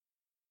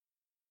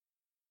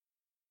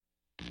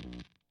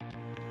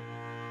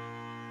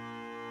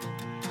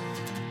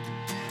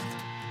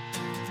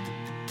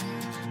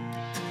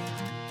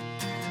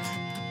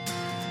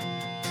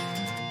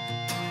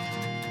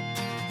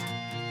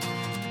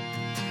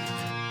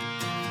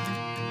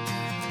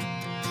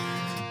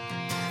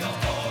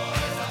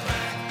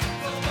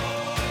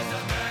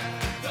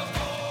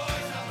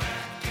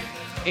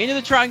Into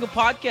the Triangle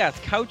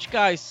Podcast, Couch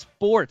Guys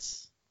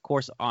Sports, of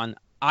course, on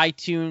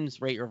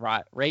iTunes.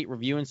 Rate,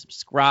 review, and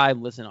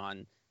subscribe. Listen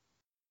on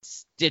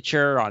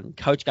Stitcher, on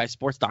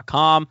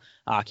CouchGuysSports.com.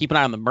 Keep an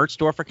eye on the merch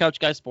store for Couch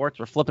Guys Sports.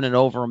 We're flipping it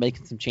over. We're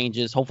making some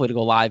changes, hopefully to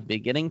go live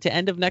beginning to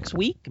end of next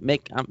week.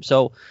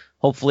 So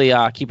hopefully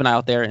keep an eye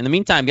out there. In the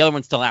meantime, the other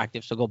one's still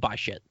active, so go buy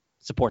shit.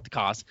 Support the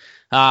cause.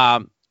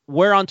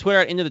 We're on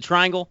Twitter at Into the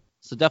Triangle,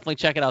 so definitely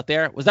check it out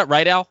there. Was that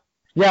right, Al?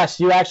 Yes,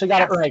 you actually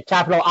got it right.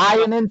 Capital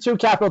I and into,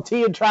 capital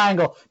T and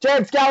triangle.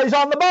 Jared Scally's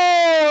on the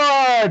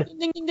board!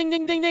 Ding, ding, ding,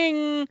 ding, ding,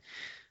 ding.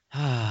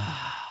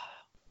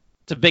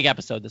 It's a big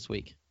episode this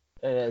week.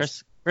 It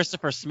is.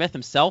 Christopher Smith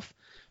himself,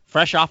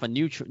 fresh off a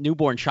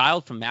newborn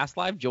child from Mass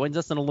Live, joins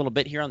us in a little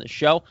bit here on the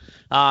show.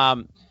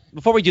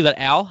 Before we do that,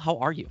 Al, how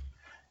are you?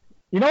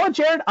 You know what,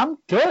 Jared? I'm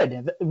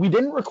good. We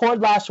didn't record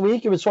last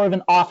week. It was sort of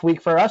an off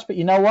week for us, but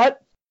you know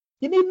what?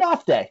 You need an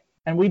off day.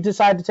 And we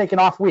decided to take an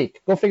off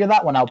week. Go figure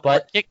that one out.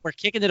 But we're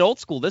kicking it old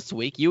school this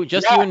week. You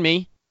and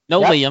me.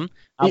 No Liam.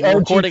 We're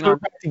recording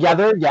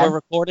together. Yeah. We're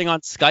recording on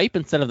Skype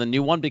instead of the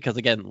new one because,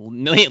 again,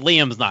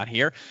 Liam's not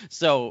here.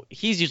 So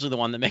he's usually the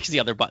one that makes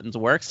the other buttons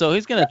work. So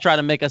he's going to try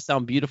to make us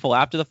sound beautiful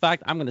after the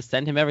fact. I'm going to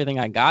send him everything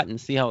I got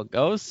and see how it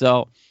goes.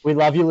 So we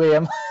love you,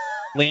 Liam.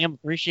 Liam,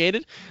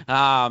 appreciated.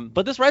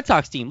 But this Red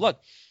Sox team,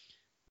 look,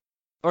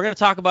 we're going to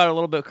talk about it a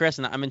little bit, Chris,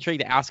 and I'm intrigued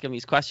to ask him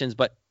these questions.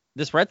 But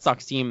this Red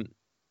Sox team,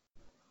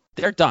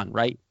 they're done,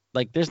 right?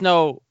 Like they're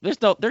done,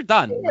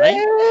 right?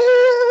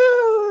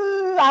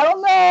 I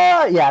don't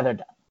know. Yeah, they're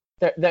done.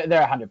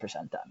 They're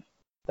 100% done.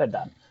 They're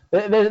done.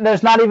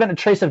 There's not even a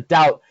trace of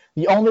doubt.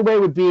 The only way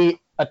would be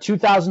a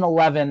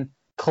 2011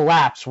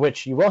 collapse,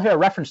 which you will hear a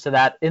reference to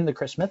that in the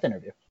Chris Smith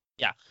interview.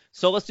 Yeah.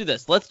 So let's do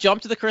this. Let's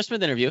jump to the Chris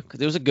Smith interview because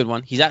it was a good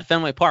one. He's at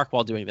Fenway Park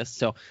while doing this.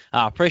 So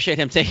appreciate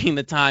him taking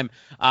the time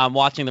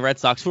watching the Red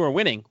Sox, who are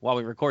winning while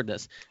we record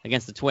this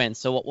against the Twins.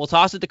 So we'll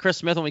toss it to Chris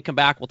Smith when we come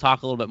back. We'll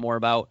talk a little bit more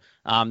about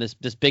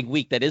this big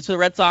week that is for the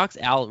Red Sox.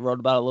 Al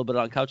wrote about it a little bit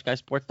on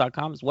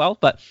CouchGuySports.com as well.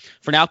 But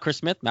for now, Chris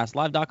Smith,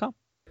 MassLive.com.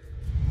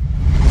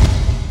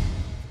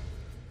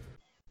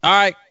 All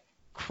right.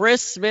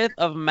 Chris Smith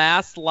of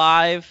Mass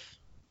Live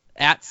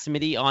at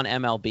Smitty on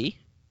MLB.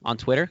 On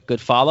Twitter,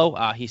 good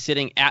follow. He's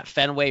sitting at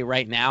Fenway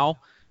right now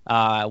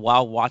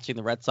while watching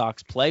the Red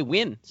Sox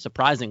win,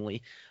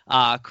 surprisingly.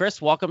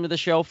 Chris, welcome to the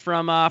show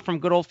from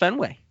good old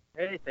Fenway.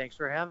 Hey, thanks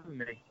for having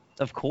me.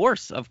 Of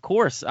course.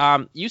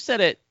 You said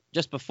it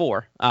just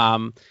before. We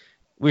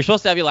were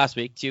supposed to have you last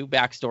week, too.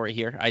 Backstory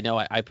here. I know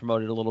I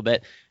promoted a little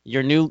bit.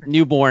 Your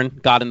newborn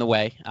got in the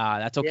way.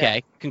 That's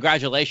okay. Yeah.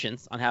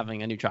 Congratulations on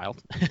having a new child.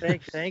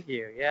 Thank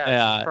you.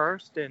 Yeah,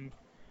 first,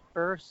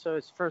 so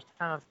it's first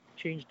time I've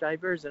changed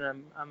diapers, and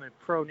I'm a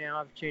pro now.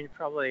 I've changed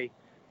probably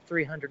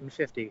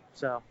 350.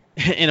 So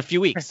in a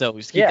few weeks. So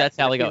just keep that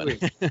tally going.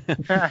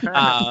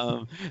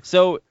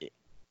 So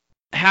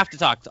have to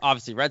talk,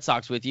 obviously, Red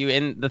Sox with you,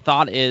 and the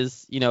thought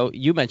is,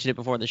 you mentioned it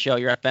before the show.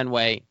 You're at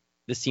Fenway.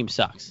 This team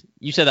sucks.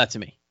 You said that to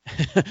me.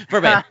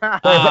 Verbatim.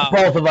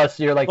 Both of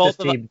us. You're like, this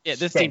team. Yeah,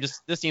 this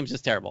team's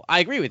just terrible. I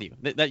agree with you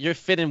that you're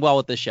fitting well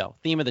with the show.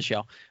 Theme of the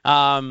show.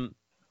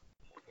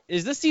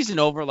 Is this season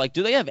over? Like,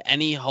 do they have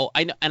any hope?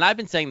 I know, and I've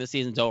been saying the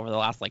season's over the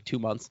last 2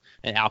 months,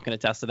 and Al can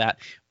attest to that.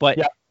 But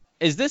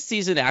Is this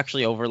season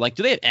actually over? Like,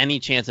 do they have any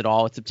chance at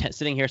all? It's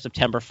sitting here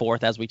September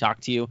 4th as we talk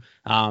to you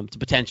to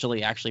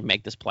potentially actually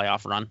make this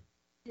playoff run.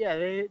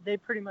 Yeah, they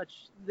pretty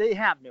much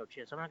have no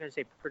chance. I'm not going to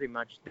say pretty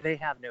much. They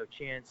have no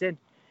chance. And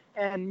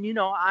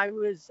I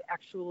was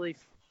actually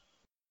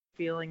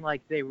feeling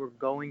like they were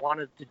going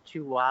one of the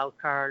two wild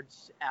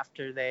cards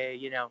after they,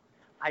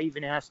 I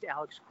even asked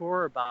Alex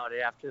Cora about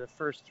it after the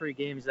first 3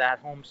 games of that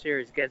home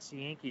series against the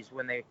Yankees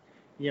when they,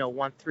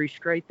 won 3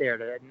 straight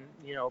there.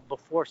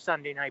 Before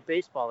Sunday Night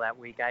Baseball that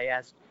week, I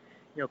asked,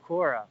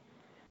 Cora,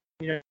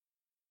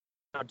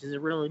 does it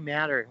really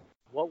matter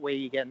what way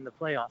you get in the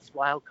playoffs,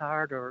 wild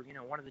card or,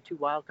 one of the 2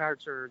 wild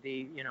cards or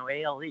the,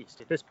 AL East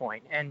at this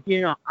point? And,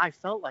 I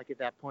felt like at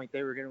that point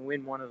they were going to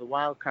win one of the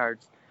wild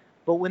cards.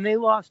 But when they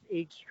lost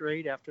 8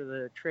 straight after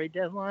the trade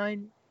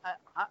deadline,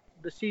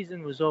 the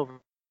season was over.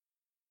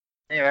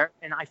 There,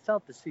 and I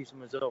felt the season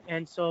was over.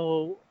 And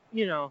so,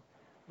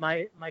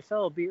 my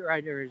fellow beat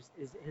writer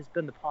has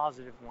been the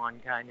positive one,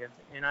 kind of,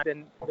 and I've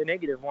been the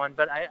negative one.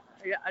 But I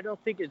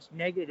don't think it's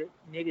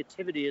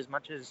negativity as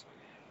much as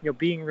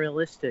being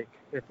realistic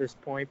at this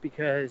point,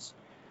 because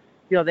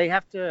they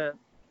have to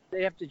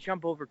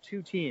jump over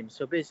 2 teams.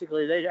 So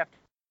basically, they'd have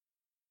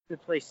to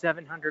play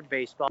 700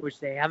 baseball, which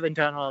they haven't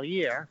done all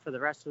year for the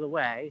rest of the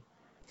way,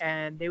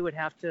 and they would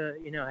have to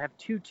have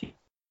 2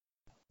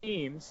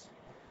 teams.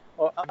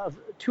 Of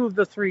 2 of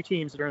the 3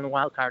 teams that are in the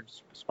wild card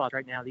spots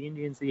right now, the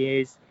Indians, the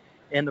A's,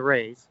 and the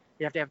Rays.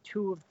 You have to have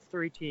 2 of the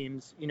 3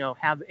 teams,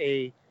 have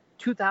a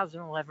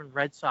 2011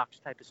 Red Sox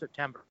type of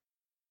September,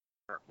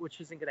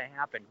 which isn't going to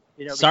happen.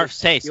 Start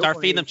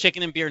feeding them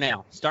chicken and beer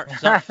now. Start.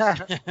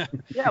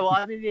 Yeah, well,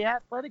 I mean, the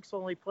Athletics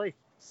only play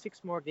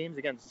 6 more games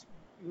against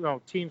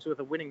teams with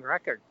a winning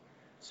record,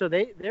 so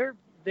they're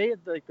they had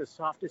like the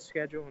softest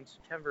schedule in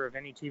September of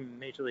any team in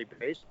Major League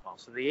Baseball.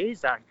 So the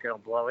A's aren't going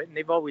to blow it, and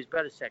they've always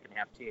been a second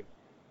half team.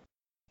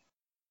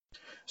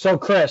 So,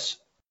 Chris,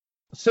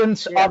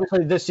 since Yeah.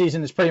 obviously this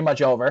season is pretty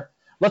much over,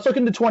 let's look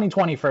into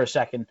 2020 for a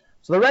second.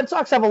 So the Red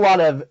Sox have a lot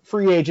of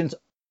free agents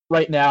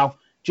right now.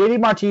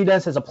 JD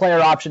Martinez has a player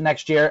option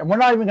next year, and we're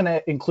not even going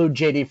to include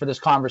JD for this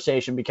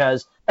conversation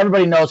because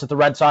everybody knows that the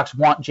Red Sox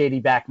want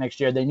JD back next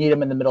year. They need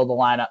him in the middle of the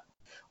lineup.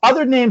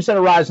 Other names that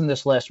arise on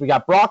this list, we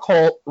got Brock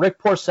Holt, Rick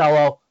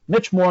Porcello,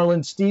 Mitch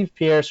Moreland, Steve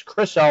Pearce,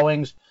 Chris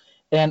Owings,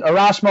 and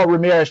Erasmo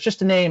Ramirez, just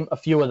to name a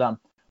few of them.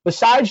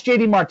 Besides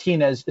JD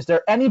Martinez, is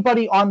there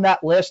anybody on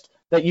that list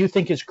that you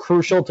think is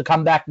crucial to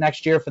come back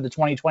next year for the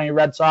 2020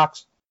 Red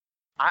Sox?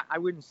 I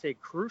wouldn't say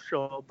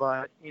crucial,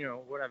 but,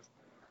 what I've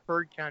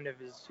heard kind of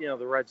is,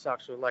 the Red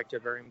Sox would like to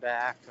bring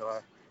back,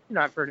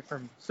 I've heard it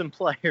from some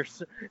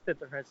players that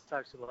the Red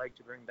Sox would like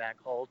to bring back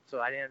Holt. So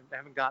I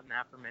haven't gotten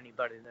that from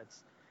anybody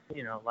that's,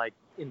 like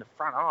in the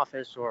front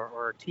office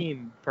or a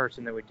team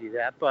person that would do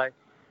that. But,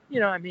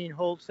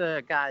 Holt's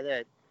a guy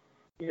that,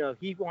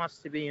 he wants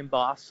to be in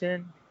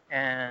Boston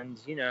and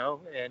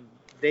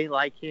they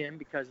like him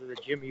because of the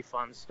Jimmy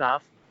Fund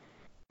stuff.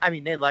 I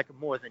mean, they like him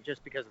more than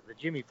just because of the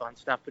Jimmy Fund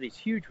stuff, but he's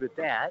huge with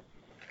that.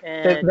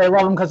 And they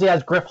love him because he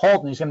has Griff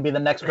Holt, and he's going to be the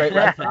next great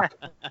Red Sox.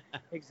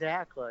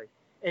 Exactly.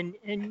 And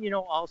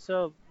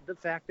also the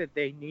fact that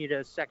they need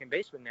a second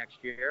baseman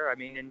next year. I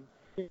mean,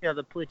 and,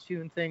 the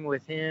platoon thing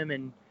with him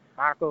and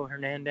Marco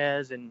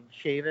Hernandez and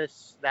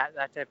Chavis, that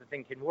type of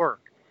thing can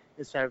work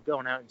instead of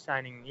going out and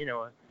signing,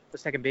 a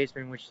second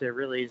baseman, which there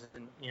really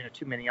isn't,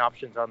 too many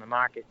options on the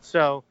market.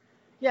 So,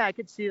 yeah, I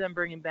could see them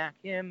bringing back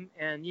him.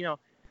 And,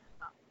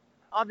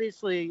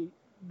 obviously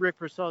Rick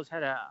Porcello's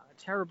had a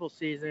terrible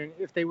season.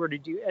 If they were to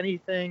do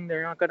anything,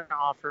 they're not going to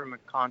offer him a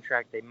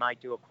contract. They might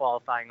do a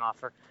qualifying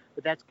offer,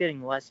 but that's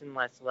getting less and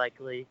less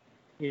likely,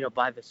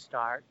 by the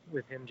start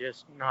with him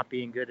just not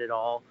being good at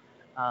all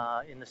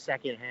in the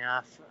second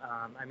half.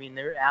 I mean,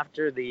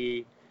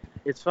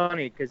 it's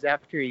funny because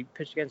after he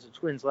pitched against the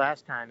Twins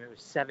last time, it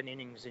was 7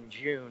 innings in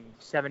June,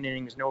 7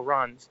 innings, no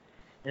runs.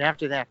 And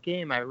after that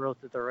game, I wrote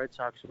that the Red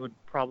Sox would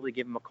probably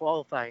give him a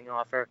qualifying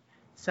offer.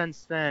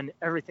 Since then,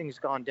 everything's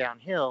gone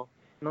downhill.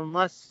 And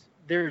unless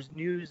there's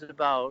news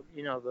about,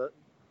 the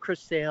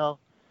Chris Sale,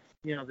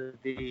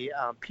 the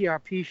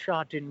PRP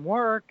shot didn't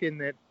work and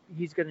that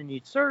he's going to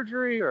need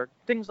surgery or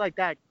things like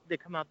that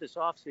come out this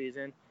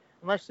offseason,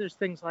 unless there's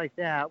things like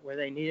that where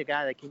they need a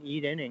guy that can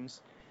eat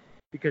innings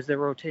because their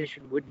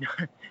rotation would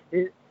not,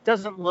 it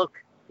doesn't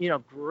look,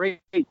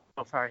 great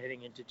so far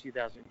heading into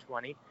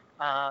 2020.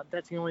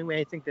 That's the only way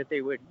I think that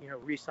they would,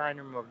 re-sign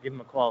him or give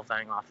him a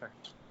qualifying offer.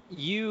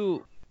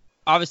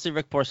 Obviously,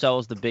 Rick Porcello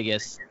is the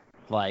biggest,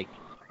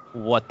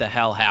 what the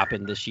hell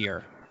happened this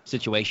year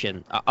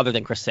situation, other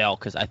than Chris Sale,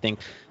 because I think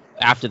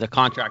after the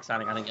contract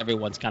signing, I think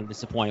everyone's kind of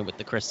disappointed with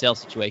the Chris Sale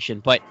situation.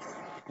 But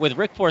with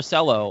Rick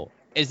Porcello,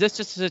 is this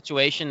just a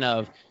situation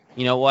of,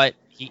 what,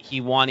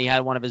 he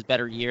had one of his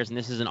better years, and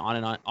this is an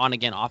on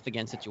again, off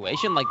again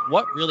situation? Like,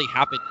 what really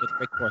happened with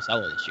Rick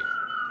Porcello this year?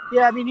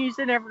 Yeah, I mean, he's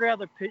an every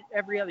other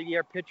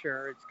year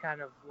pitcher. It's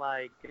kind of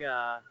like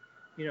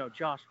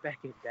Josh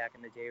Beckett back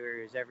in the day where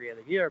he was every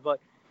other year.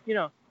 But,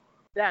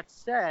 that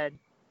said,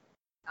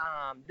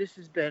 this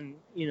has been,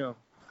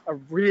 a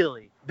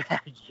really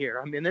bad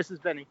year. I mean, this has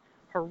been a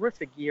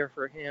horrific year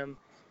for him.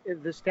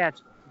 The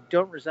stats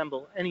don't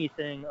resemble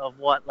anything of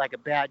what, a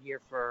bad year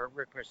for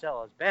Rick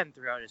Porcello has been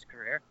throughout his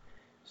career.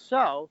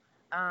 So,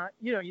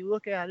 you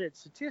look at it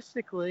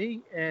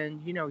statistically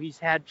and, he's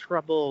had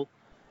trouble,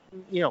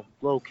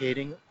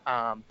 locating.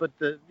 But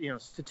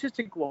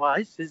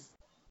statistic-wise, his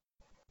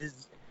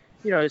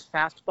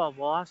fastball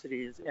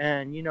velocities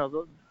and,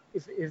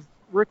 if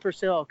Rick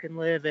Porcello can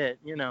live at,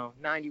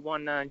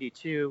 91,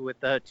 92 with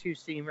the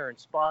two-seamer and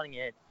spotting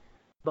it,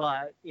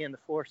 but in the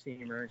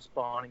four-seamer and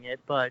spotting it,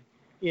 but,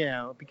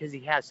 because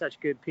he has such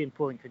good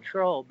pinpoint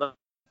control, but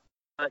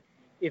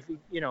if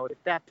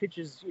that pitch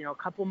is, a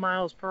couple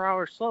miles per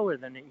hour slower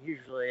than it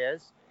usually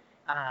is,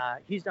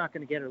 he's not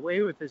going to get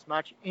away with as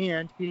much,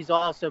 and he's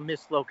also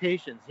missed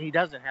locations. He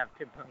doesn't have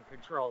pinpoint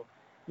control,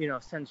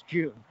 since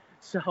June.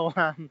 So,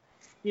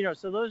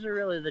 so those are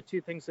really the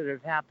two things that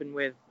have happened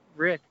with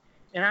Rick.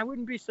 And I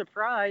wouldn't be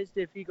surprised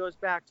if he goes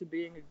back to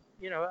being,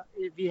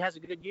 if he has a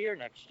good year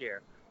next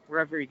year,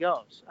 wherever he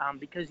goes,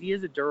 because he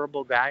is a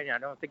durable guy, and I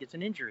don't think it's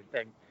an injury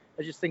thing.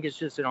 I just think it's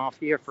just an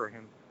off year for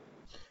him.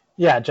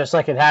 Yeah, just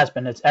like it has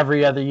been. It's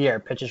every other year.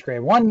 Pitches great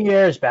one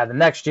year, is bad the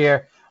next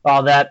year.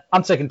 All that.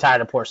 I'm sick and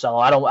tired of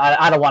Porcello. I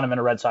don't want him in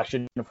a Red Sox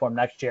uniform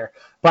next year.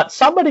 But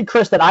somebody,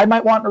 Chris, that I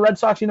might want in a Red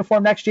Sox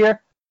uniform next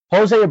year,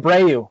 Jose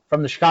Abreu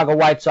from the Chicago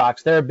White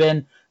Sox. There have been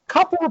a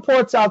couple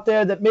reports out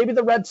there that maybe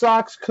the Red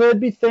Sox could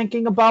be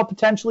thinking about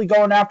potentially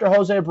going after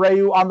Jose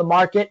Abreu on the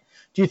market.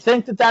 Do you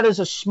think that that is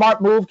a smart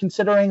move,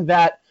 considering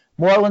that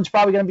Moreland's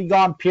probably going to be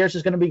gone, Pearce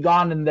is going to be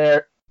gone, and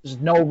there's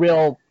no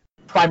real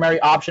primary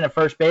option at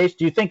first base?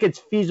 Do you think it's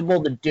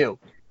feasible to do?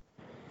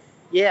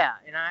 Yeah,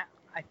 and I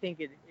think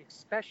it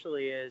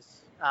especially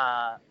is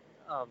a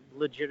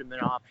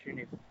legitimate option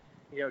if,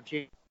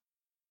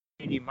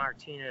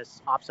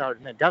 Martinez opts out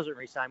and then doesn't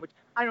resign, which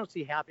I don't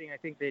see happening. I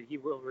think that he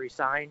will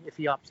resign if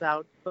he opts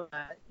out. But,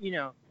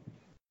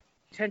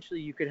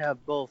 potentially you could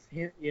have both,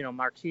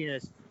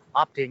 Martinez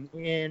opting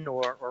in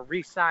or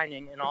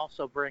re-signing and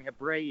also bring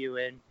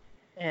Abreu in.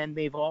 And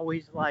they've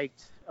always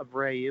liked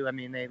Abreu. I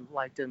mean, they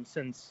liked him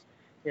since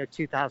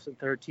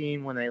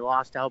 2013 when they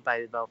lost out by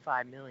about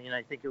 $5 million,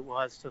 I think it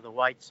was, to the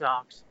White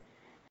Sox.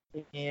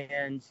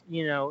 And,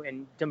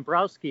 and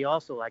Dombrowski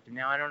also liked him.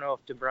 Now, I don't know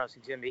if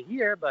Dombrowski's going to be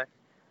here, but,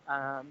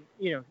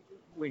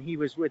 when he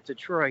was with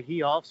Detroit,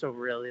 he also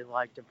really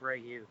liked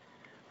Abreu.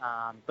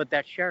 But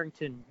that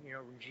Sherrington,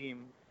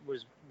 regime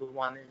was the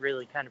one that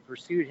really kind of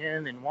pursued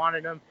him and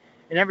wanted him.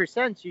 And ever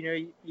since,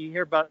 you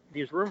hear about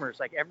these rumors,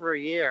 like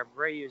every year,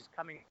 Abreu is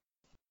coming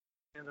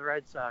to the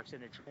Red Sox,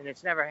 and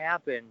it's never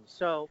happened.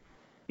 So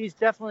he's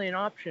definitely an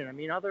option. I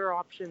mean, other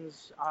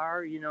options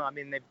are,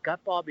 they've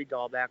got Bobby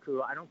Dahlbeck,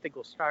 who I don't think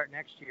will start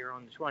next year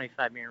on the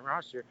 25-man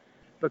roster,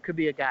 but could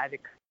be a guy that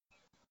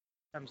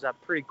comes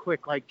up pretty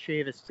quick like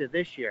Chavis did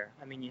this year.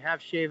 I mean, you have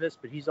Chavis,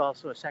 but he's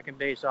also a second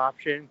base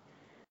option.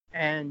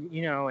 And,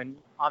 and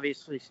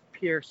obviously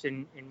Pierce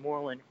and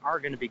Moreland are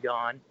going to be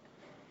gone.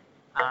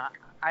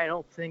 I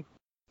don't think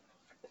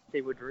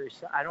they would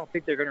I don't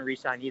think they're going to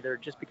re-sign either,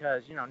 just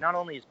because, not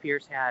only has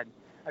Pierce they're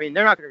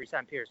not going to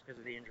re-sign Pierce because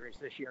of the injuries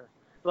this year,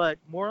 but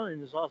Moreland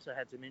has also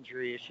had some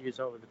injury issues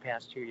over the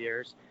past 2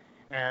 years,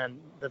 and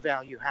the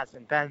value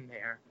hasn't been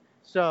there.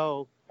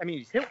 So,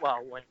 he's hit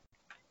well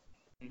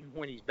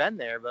when he's been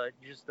there, but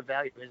just the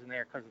value isn't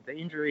there because of the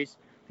injuries.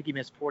 I think he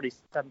missed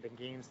 40-something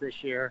games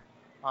this year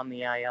on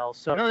the IL.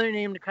 So another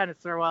name to kind of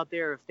throw out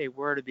there if they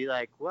were to be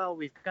like, well,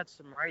 we've got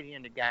some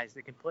right-handed guys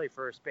that can play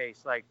first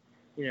base, like,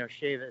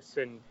 Chavis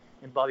and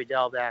Bobby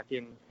Dahlbeck,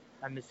 and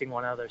I'm missing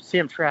one other,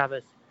 Sam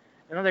Travis.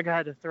 Another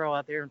guy to throw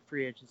out there in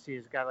free agency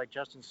is a guy like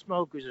Justin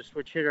Smoak, who's a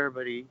switch hitter,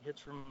 but he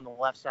hits from the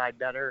left side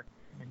better,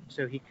 and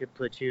so he could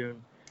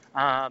platoon,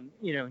 and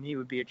he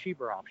would be a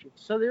cheaper option.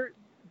 So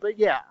but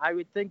yeah, I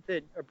would think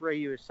that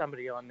Abreu is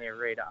somebody on their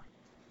radar.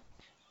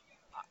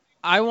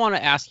 I want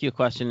to ask you a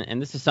question,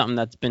 and this is something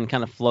that's been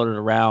kind of floated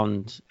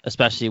around,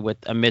 especially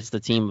amidst the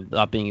team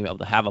not being able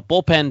to have a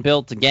bullpen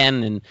built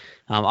again, and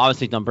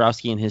obviously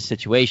Dombrowski in his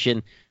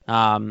situation.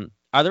 Are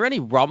there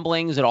any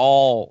rumblings at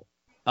all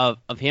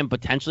of him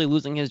potentially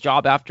losing his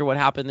job after what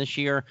happened this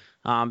year?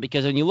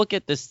 Because when you look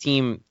at this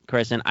team,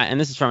 Chris, and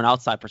this is from an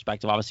outside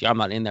perspective, obviously I'm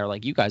not in there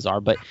like you guys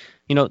are, but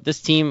this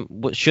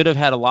team should have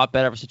had a lot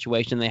better of a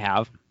situation than they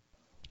have.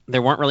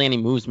 There weren't really any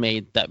moves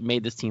made that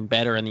made this team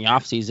better in the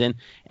offseason.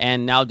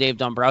 And now Dave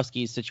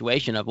Dombrowski's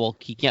situation of, well,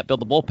 he can't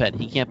build a bullpen.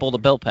 He can't build a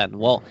bullpen.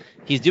 Well,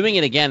 he's doing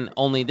it again,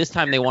 only this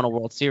time they won a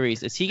World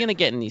Series. Is he going to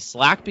get any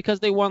slack because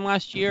they won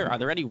last year? Are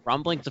there any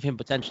rumblings of him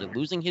potentially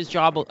losing his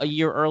job a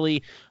year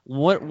early?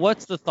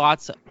 What's the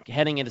thoughts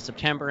heading into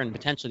September and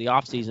potentially the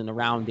offseason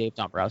around Dave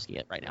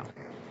Dombrowski right now?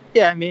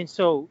 Yeah,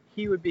 so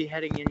he would be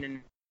heading into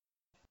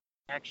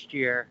next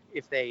year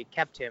if they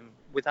kept him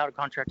without a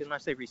contract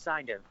unless they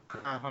re-signed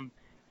him.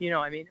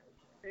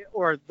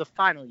 Or the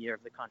final year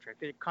of the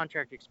contract. The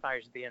contract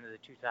expires at the end of the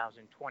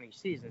 2020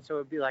 season. So it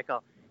would be like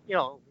a,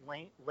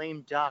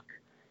 lame duck,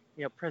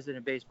 president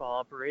of baseball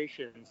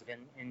operations.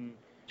 And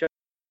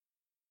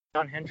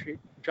John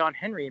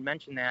Henry had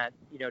mentioned that,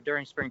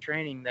 during spring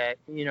training that,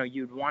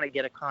 you'd want to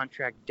get a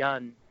contract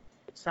done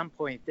at some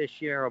point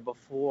this year or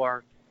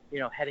before,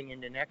 heading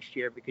into next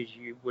year, because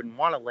you wouldn't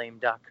want a lame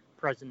duck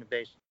president of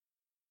baseball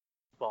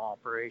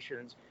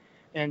operations.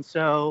 And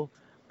so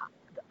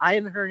I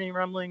haven't heard any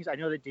rumblings. I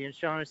know that Dan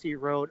Shaughnessy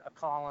wrote a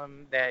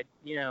column that,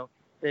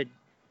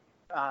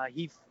 I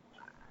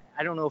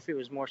don't know if it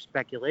was more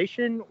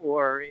speculation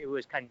or it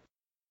was kind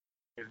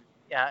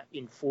of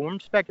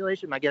informed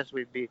speculation. My guess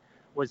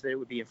was that it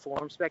would be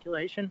informed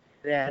speculation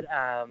that,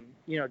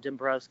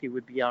 Dombrowski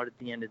would be out at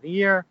the end of the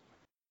year.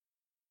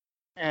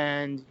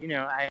 And,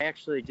 I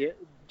actually did,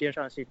 Dan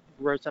Shaughnessy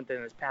wrote something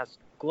in this past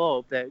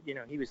Globe that,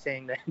 he was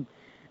saying that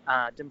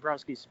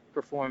Dombrowski's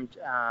performed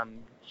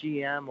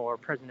GM or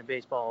president of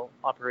baseball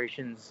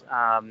operations.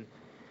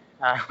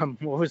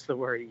 What was the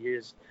word he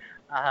used?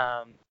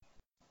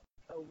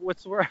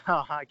 What's the word?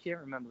 Oh, I can't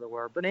remember the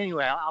word. But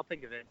anyway, I'll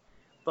think of it.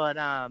 But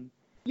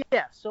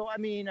yeah. So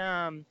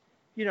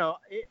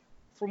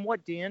from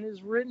what Dan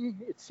has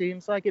written, it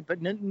seems like it.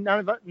 But none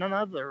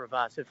other of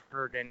us have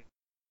heard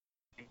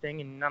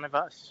anything, and none of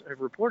us have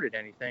reported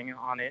anything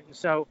on it. And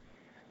so,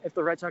 if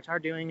the Red Sox are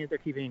doing it, they're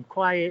keeping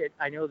quiet.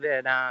 I know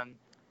that.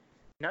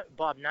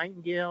 Bob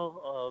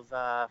Nightingale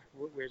of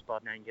where's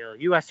Bob Nightingale?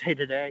 USA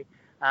Today.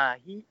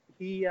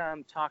 He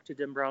talked to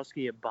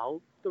Dombrowski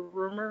about the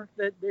rumor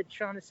that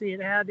Shaughnessy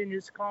had in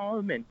his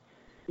column, and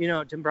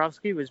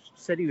Dombrowski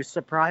said he was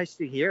surprised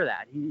to hear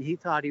that. He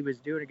thought he was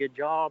doing a good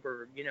job,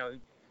 or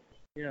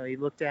he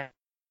looked at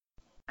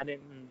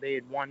it and they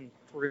had won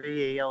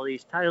 3 AL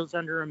East titles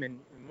under him and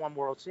 1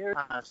 World Series.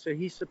 So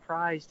he's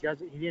surprised.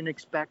 He didn't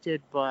expect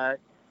it, but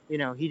he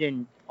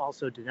didn't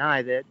also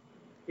deny that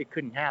it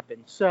couldn't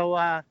happen. So,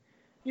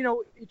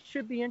 it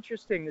should be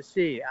interesting to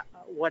see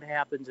what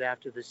happens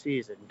after the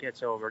season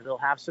gets over. They'll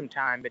have some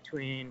time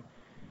between,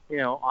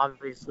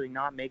 obviously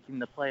not making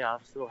the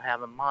playoffs. They'll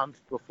have a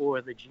month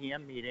before the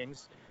GM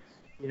meetings,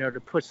 to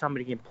put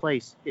somebody in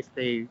place if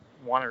they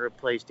want to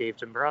replace Dave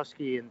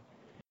Dombrowski. And,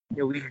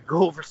 we could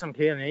go over some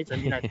candidates. I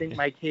mean, I think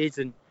Mike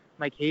Hazen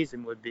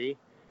would be,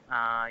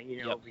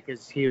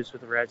 because he was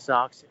with the Red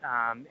Sox.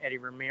 Eddie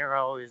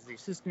Romero is the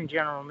assistant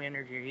general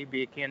manager. He'd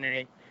be a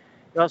candidate.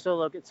 You also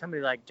look at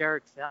somebody like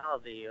Derek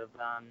Falvey of,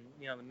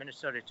 the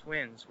Minnesota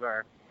Twins,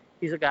 where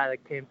he's a guy that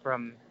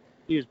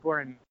he was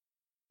born in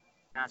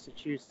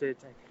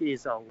Massachusetts. I think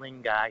he's a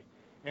Ling guy.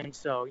 And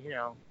so,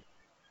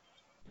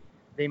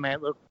 they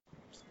might look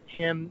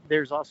him.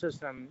 There's also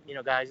some,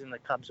 guys in the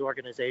Cubs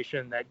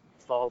organization that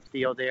fall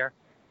field there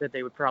that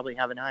they would probably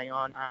have an eye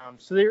on.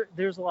 So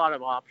there's a lot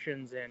of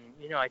options. And,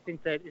 I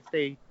think that if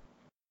they,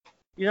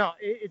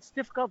 it's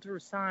difficult to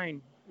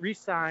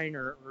re-sign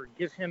or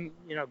give him,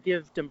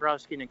 give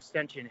Dombrowski an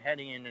extension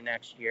heading into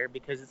next year,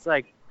 because it's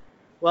like,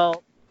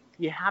 well,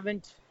 you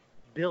haven't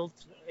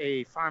built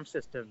a farm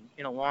system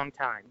in a long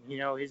time.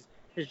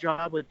 His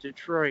job with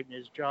Detroit and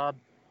his job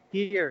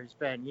here has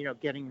been,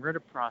 getting rid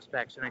of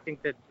prospects. And I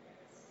think that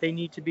they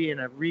need to be in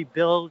a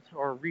rebuild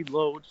or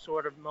reload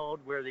sort of mode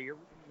where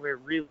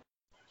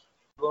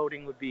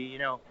reloading would be,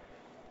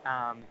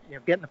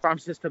 getting the farm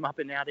system up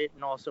and at it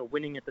and also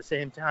winning at the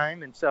same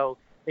time. And so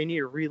they need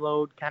a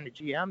reload kind of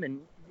GM.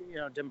 And,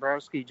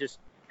 Dombrowski just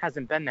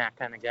hasn't been that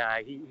kind of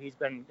guy. He's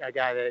been a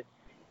guy that,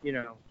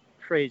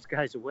 trades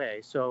guys away.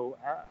 So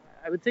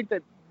I would think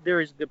that there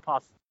is a good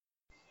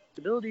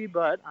possibility,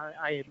 but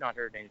I have not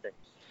heard anything.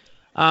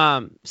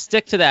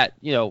 Stick to that,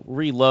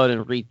 reload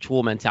and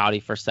retool mentality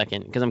for a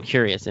second, because I'm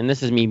curious, and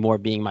this is me more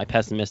being my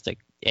pessimistic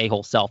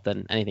a-hole self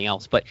than anything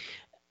else, but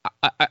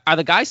are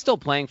the guys still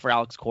playing for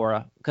Alex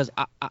Cora? Because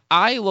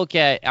I look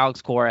at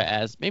Alex Cora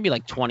as maybe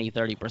like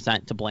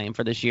 20-30% to blame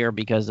for this year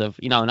because of,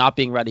 not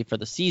being ready for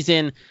the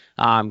season,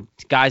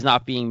 guys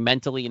not being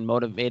mentally and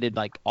motivated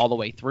like all the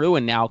way through,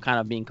 and now kind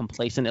of being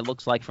complacent, it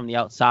looks like, from the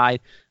outside,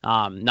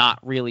 not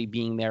really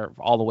being there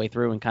all the way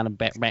through and kind of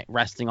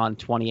resting on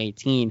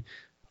 2018.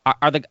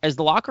 Is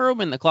the locker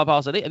room and the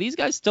clubhouse, are these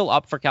guys still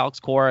up for Alex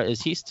Cora?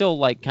 Is he still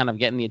like kind of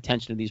getting the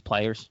attention of these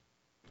players?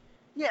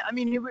 Yeah, I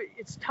mean,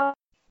 it's tough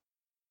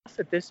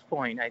at this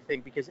point, I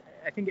think, because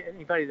I think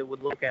anybody that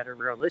would look at it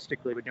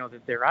realistically would know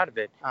that they're out of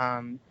it.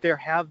 There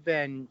have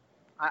been,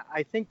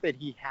 I think that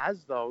he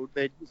has, though,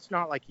 that it's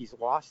not like he's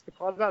lost the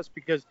clubhouse,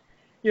 because,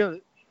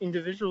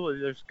 individually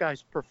there's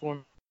guys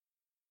performing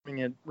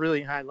at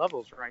really high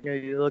levels right now.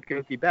 You look at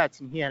Mookie Betts,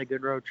 and he had a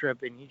good road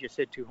trip, and he just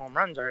hit 2 home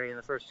runs already in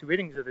the first 2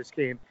 innings of this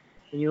game.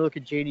 And you look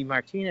at JD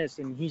Martinez,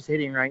 and he's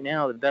hitting right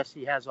now the best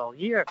he has all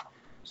year.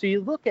 So you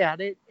look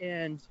at it,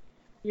 and,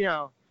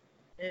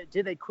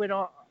 did they quit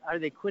on? Are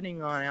they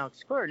quitting on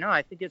Alex Cora? No,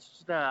 I think it's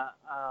just kind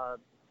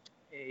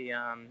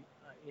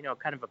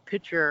of a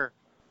picture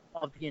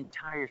of the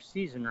entire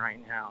season right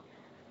now.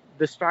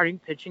 The starting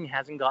pitching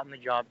hasn't gotten the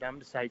job done,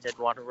 besides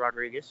Eduardo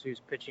Rodriguez,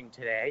 who's pitching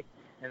today,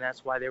 and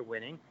that's why they're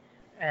winning.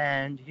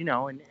 And,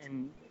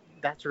 and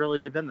that's really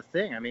been the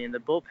thing. I mean, the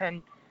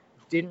bullpen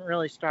didn't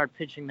really start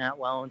pitching that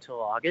well until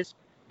August.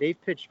 They've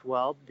pitched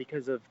well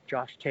because of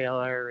Josh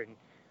Taylor and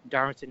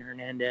Darwinson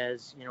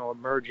Hernandez,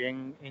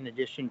 emerging, in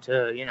addition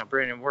to,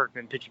 Brandon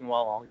Workman pitching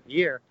well all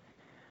year.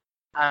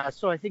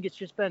 So I think it's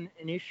just been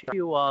an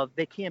issue of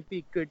they can't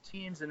beat good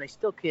teams, and they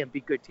still can't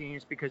beat good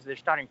teams because their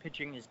starting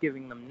pitching is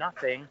giving them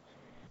nothing.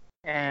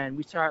 And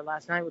we saw it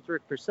last night with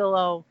Rick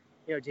Porcello.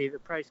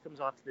 David Price comes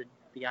off the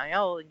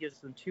IL and gives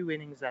them 2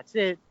 innings. That's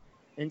it.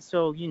 And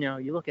so,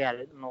 you look at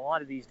it, and a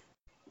lot of these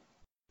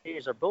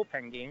games are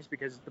bullpen games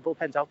because the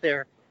bullpen's out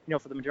there,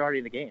 for the majority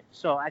of the game.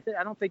 So I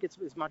don't think it's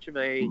as much of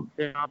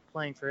they're not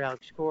playing for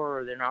Alex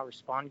Cora or they're not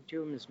responding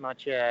to him, as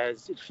much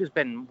as it's just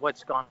been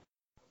what's gone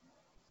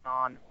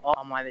on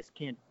why this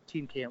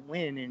team can't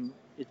win, and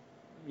it's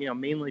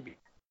mainly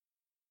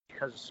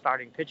because of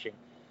starting pitching.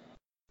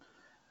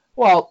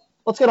 Well,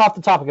 let's get off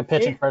the topic of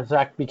pitching for a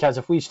sec, because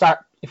if we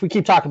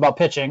keep talking about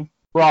pitching,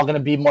 we're all going to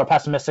be more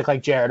pessimistic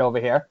like Jared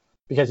over here,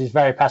 because he's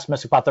very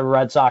pessimistic about the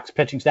Red Sox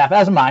pitching staff,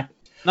 as am I.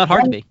 Not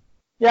hard to be.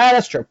 Yeah,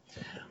 that's true.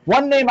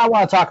 One name I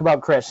want to talk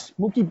about, Chris,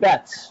 Mookie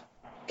Betts.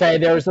 Okay,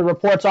 there was the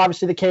reports,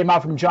 obviously, that came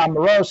out from John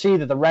Morosi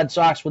that the Red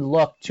Sox would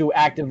look to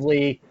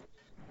actively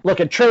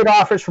look at trade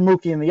offers for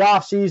Mookie in the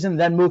offseason.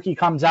 Then Mookie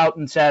comes out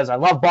and says, I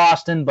love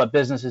Boston, but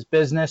business is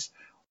business.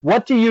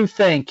 What do you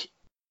think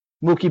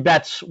Mookie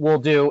Betts will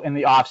do in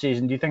the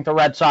offseason? Do you think the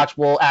Red Sox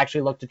will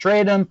actually look to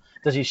trade him?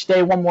 Does he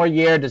stay one more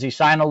year? Does he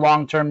sign a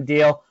long-term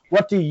deal?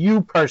 What do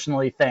you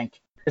personally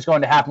think is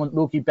going to happen with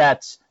Mookie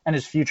Betts and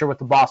his future with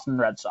the Boston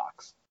Red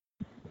Sox?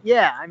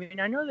 Yeah, I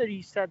mean, I know that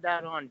he said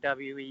that on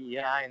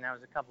WEEI, and that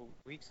was a couple of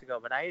weeks ago,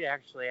 but I had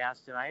actually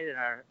asked him, I had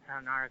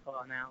an article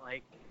on that,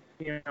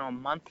 a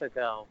month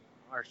ago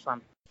or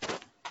something.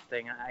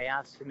 I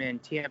asked him in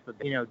Tampa,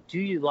 do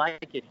you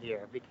like it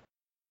here?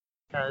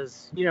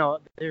 Because,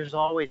 there's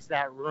always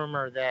that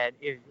rumor that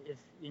if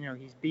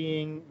he's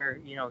being, or,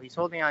 he's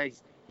holding out, he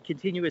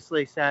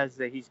continuously says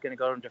that he's going to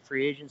go into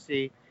free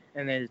agency,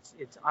 and that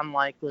it's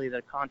unlikely that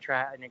a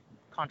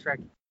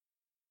contract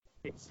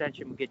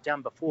extension would get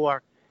done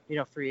before,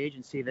 free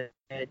agency that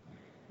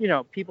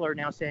people are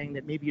now saying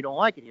that maybe you don't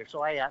like it here.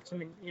 So I asked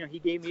him, and he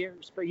gave me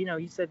but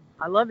he said,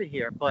 I love it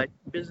here, but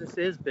business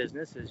is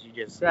business, as you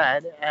just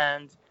said,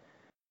 and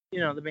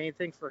the main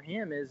thing for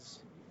him is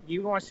he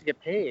wants to get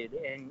paid,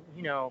 and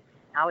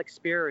Alex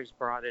Spear has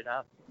brought it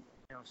up,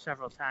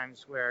 several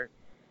times where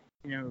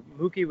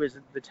Mookie was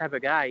the type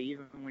of guy,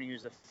 even when he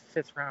was a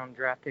 5th round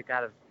draft pick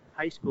out of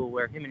high school,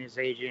 where him and his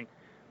agent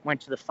went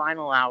to the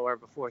final hour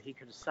before he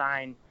could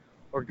sign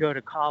or go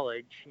to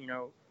college,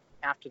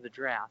 after the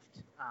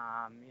draft,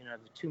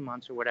 the 2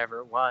 months or whatever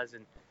it was.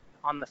 And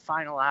on the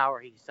final hour,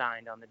 he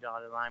signed on the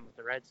dotted line with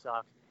the Red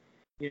Sox.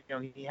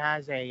 He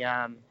has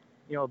a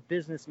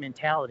business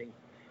mentality.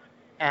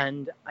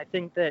 And I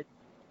think that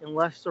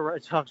unless the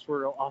Red Sox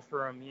were to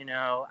offer him,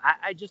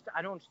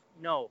 I don't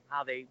know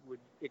how they would,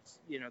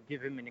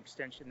 give him an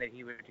extension that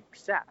he would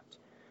accept.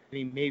 I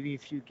mean, maybe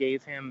if you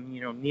gave him,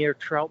 near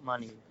Trout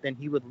money, then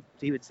he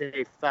would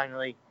say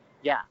finally,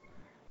 yeah.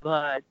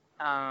 But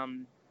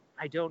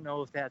I don't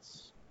know if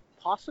that's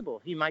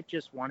possible. He might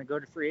just want to go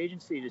to free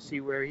agency to see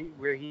where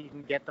he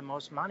can get the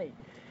most money.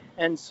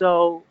 And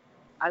so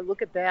I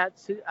look at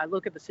that. I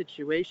look at the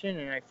situation,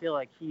 and I feel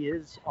like he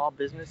is all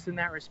business in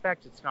that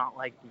respect. It's not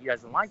like he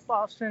doesn't like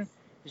Boston.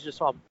 He's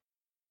just all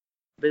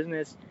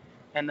business,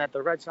 and that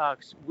the Red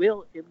Sox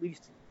will at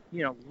least,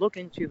 look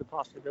into the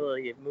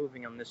possibility of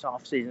moving him this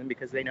offseason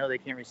because they know they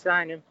can't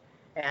re-sign him,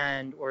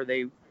 or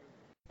they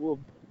will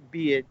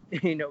be at,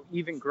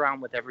 even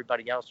ground with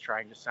everybody else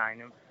trying to sign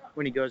him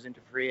when he goes into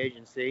free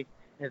agency.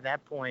 And at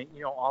that point,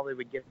 all they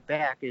would get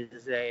back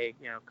is a,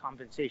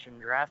 compensation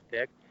draft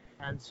pick.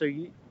 And so,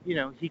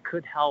 he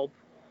could help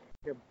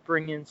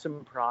bring in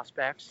some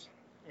prospects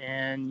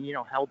and,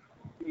 help,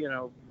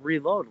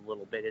 reload a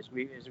little bit as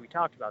we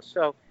talked about.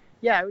 So,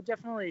 yeah, I would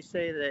definitely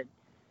say that,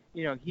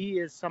 he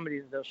is somebody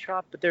that they'll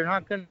shop, but they're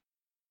not going to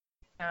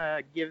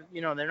they're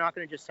not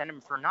going to just send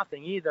him for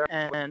nothing either.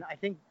 And I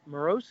think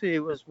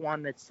Morosi was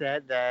one that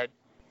said that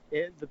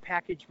the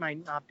package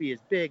might not be as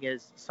big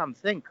as some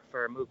think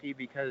for Mookie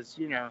because,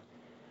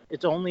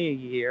 it's only a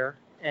year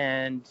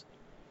and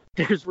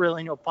there's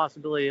really no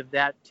possibility of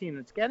that team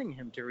that's getting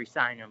him to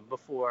re-sign him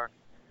before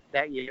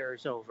that year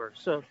is over.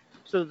 So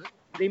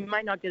they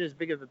might not get as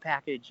big of a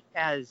package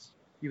as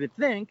you would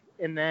think.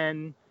 And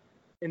then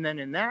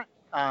in that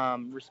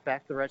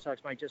respect, the Red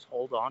Sox might just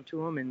hold on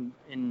to him.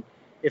 And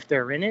if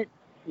they're in it,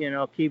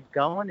 keep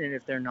going. And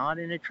if they're not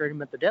in it, trade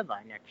him at the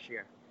deadline next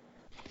year.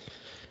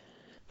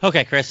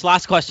 Okay, Chris,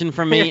 last question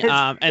from me.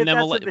 And then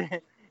we'll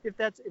let... If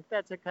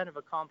that's a kind of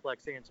a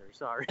complex answer,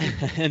 sorry.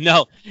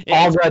 No,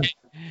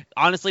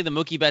 honestly, the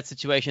Mookie Betts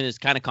situation is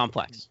kind of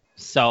complex.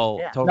 So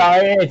yeah.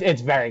 Totally. No,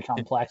 it's very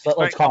complex.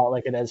 Let's call it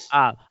like it is.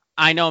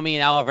 I know me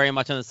and Al are very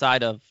much on the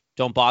side of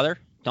don't bother,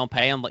 don't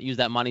pay him, use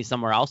that money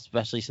somewhere else,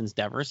 especially since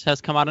Devers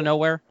has come out of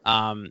nowhere.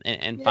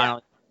 And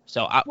finally,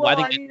 so I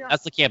think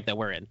that's the camp that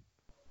we're in.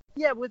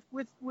 Yeah,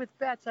 with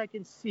Betts, I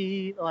can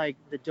see like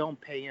the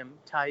don't pay him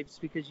types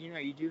because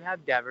you do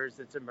have Devers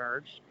that's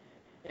emerged.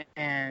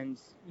 And,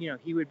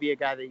 he would be a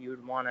guy that you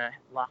would want to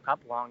lock up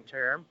long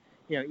term,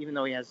 even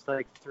though he has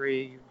like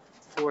 3-4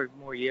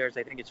 more years.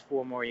 I think it's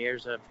 4 more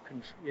years of,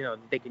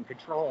 they can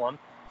control him.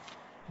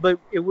 But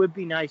it would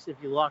be nice if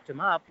you locked him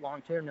up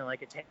long term to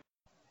like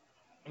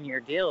a 10-year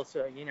deal.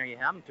 So, you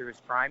have him through his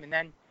prime. And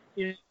then,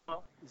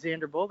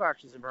 Xander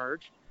Bogaerts has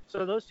emerged.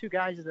 So those two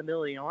guys in the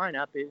middle of the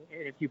lineup, and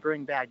if you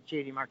bring back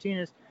J.D.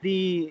 Martinez,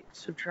 the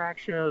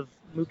subtraction of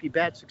Mookie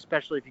Betts,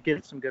 especially if you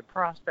get some good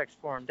prospects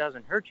for him,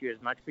 doesn't hurt you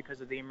as much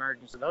because of the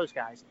emergence of those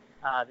guys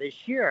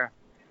this year.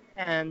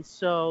 And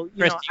so,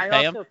 Chris,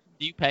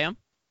 do you pay him?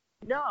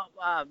 No,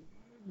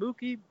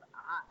 Mookie,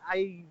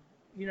 I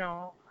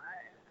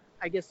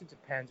guess it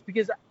depends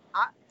because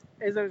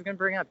as I was going to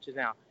bring up just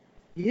now,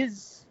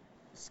 his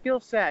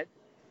skill set,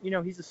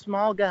 he's a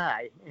small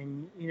guy,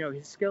 and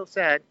his skill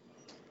set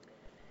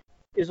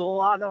is a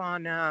lot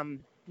on,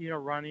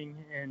 running.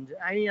 And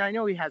I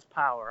know he has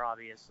power,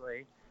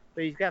 obviously,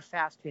 but he's got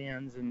fast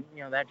hands and,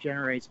 that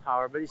generates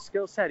power. But his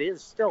skill set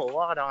is still a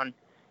lot on,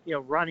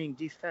 running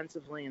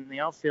defensively in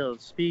the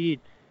outfield, speed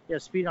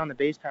on the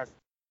base pass,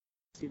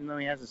 even though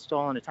he hasn't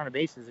stolen a ton of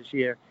bases this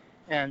year.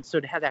 And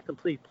so to have that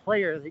complete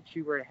player that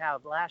you were to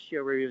have last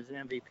year where he was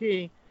an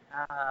MVP,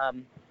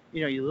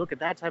 you look at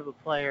that type of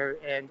player,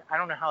 and I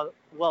don't know how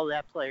well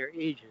that player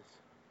ages.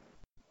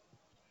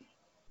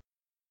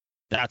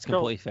 That's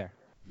completely fair.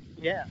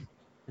 Yeah.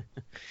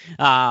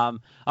 All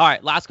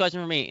right, last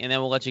question for me, and then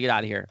we'll let you get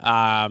out of here.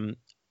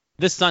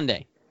 This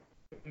Sunday,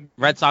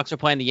 Red Sox are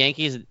playing the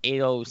Yankees at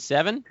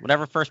 8:07,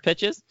 whatever first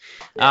pitch is,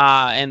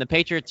 and the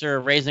Patriots are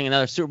raising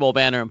another Super Bowl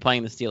banner and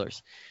playing the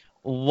Steelers.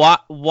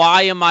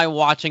 Why am I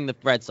watching the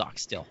Red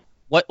Sox still?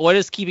 What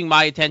is keeping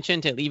my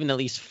attention to even at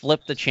least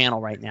flip the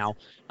channel right now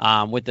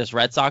with this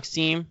Red Sox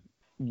team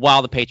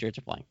while the Patriots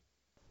are playing?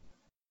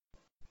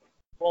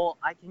 Well,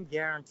 I can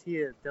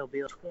guarantee that there'll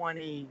be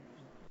 20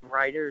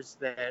 writers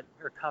that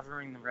are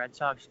covering the Red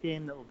Sox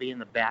game that will be in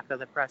the back of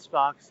the press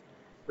box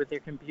with their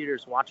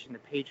computers watching the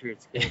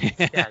Patriots game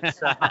instead.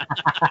 So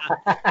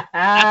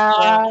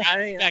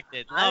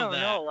Expected. I Love don't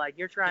that. know. Like,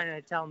 you're trying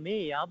to tell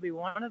me I'll be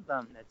one of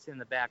them that's in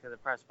the back of the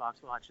press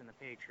box watching the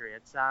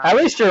Patriots. At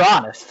least you're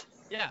honest.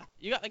 Yeah,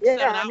 you got like Yeah,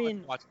 7 I hours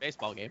mean- to watch a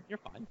baseball game. You're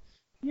fine.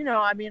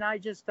 I mean, I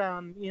just,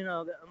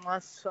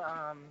 unless,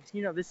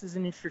 this is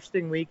an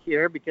interesting week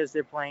here because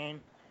they're playing,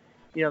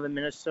 the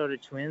Minnesota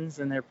Twins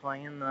and they're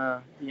playing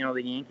the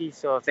Yankees.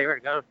 So if they were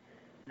to go,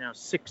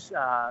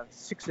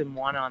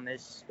 6-1 on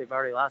this, they've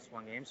already lost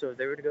one game. So if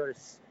they were to go to,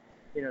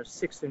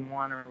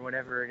 6-1 or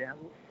whatever,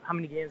 how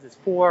many games is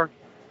 4,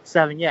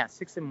 7? Yeah,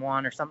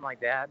 6-1 or something like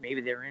that.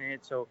 Maybe they're in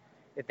it. So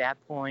at that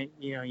point,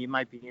 you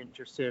might be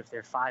interested if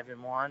they're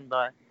 5-1.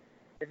 But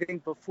I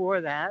think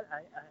before that,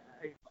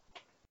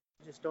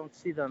 I just don't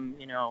see them,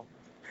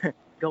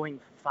 going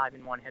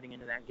 5-1 heading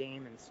into that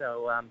game, and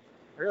so I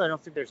really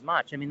don't think there's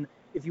much. I mean,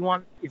 if you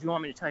want me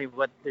to tell you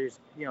what there's,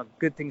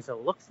 good things to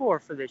look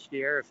for this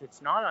year, if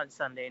it's not on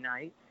Sunday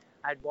night,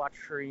 I'd watch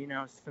for,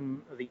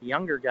 some of the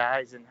younger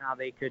guys and how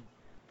they could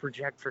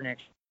project for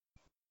next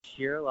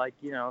year, like,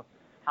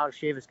 how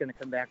Sheavis going to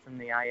come back from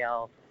the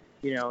IL,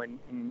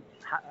 and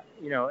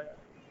how,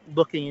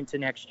 looking into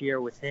next year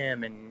with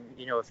him, and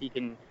if he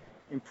can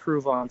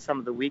improve on some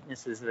of the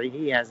weaknesses that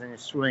he has in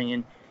his swing,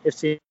 and if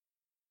Sam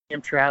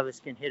Travis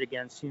can hit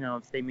against,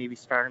 if they maybe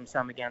start him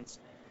some against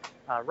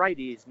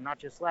righties, not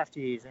just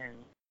lefties, and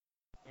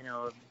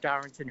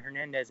Darwinton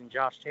Hernandez and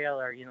Josh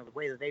Taylor, the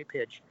way that they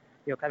pitch,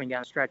 coming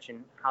down the stretch,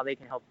 and how they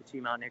can help the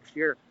team out next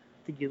year.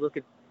 I think you look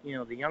at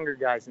the younger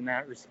guys in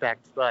that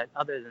respect, but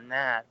other than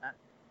that,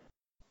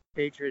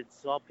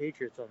 all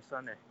Patriots on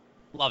Sunday.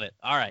 Love it.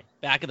 All right.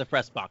 Back of the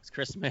press box.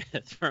 Chris Smith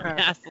from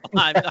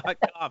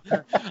MassLive.com.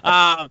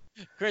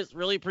 Chris,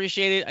 really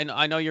appreciate it.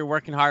 I know you're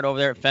working hard over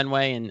there at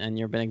Fenway and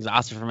you've been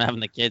exhausted from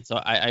having the kids. So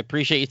I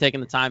appreciate you taking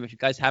the time. If you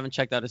guys haven't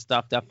checked out his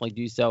stuff, definitely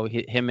do so.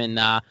 Him and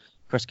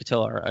Chris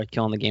Cotillo are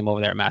killing the game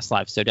over there at Mass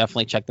Live. So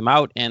definitely check them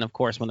out. And, of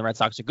course, when the Red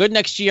Sox are good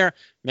next year,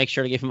 make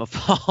sure to give him a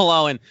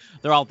follow. And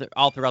they're all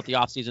throughout the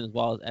offseason as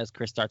well as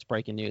Chris starts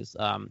breaking news.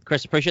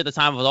 Chris, appreciate the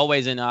time as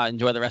always, and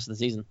enjoy the rest of the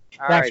season.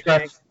 All Thanks, right.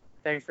 Chris.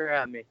 Thanks for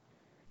having me.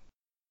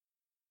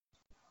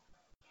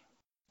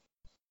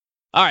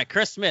 All right,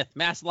 Chris Smith,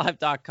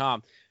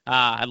 MassLive.com.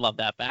 I love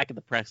that. Back at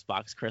the press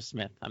box, Chris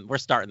Smith. We're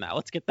starting that.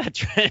 Let's get that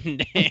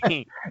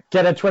trending.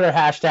 Get a Twitter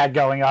hashtag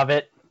going of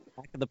it.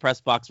 Back at the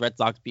press box, Red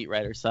Sox beat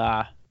writers.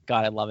 God,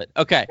 I love it.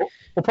 Okay.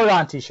 We'll put it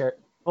on a t-shirt.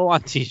 Full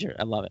on t-shirt.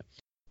 I love it.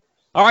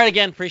 All right,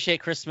 again, appreciate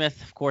Chris Smith,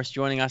 of course,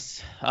 joining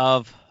us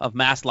of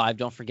Mass Live.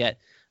 Don't forget,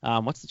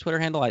 what's the Twitter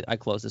handle? I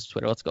closed this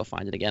Twitter. Let's go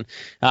find it again.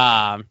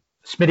 Smitty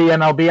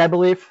MLB, I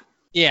believe.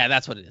 Yeah,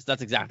 that's what it is.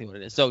 That's exactly what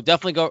it is. So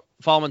definitely go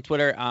follow him on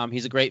Twitter.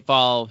 He's a great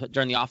follow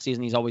during the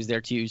offseason. He's always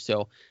there too.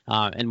 So,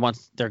 and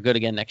once they're good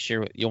again next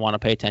year, you'll want to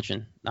pay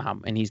attention.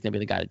 And he's going to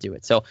be the guy to do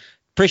it. So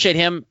appreciate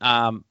him.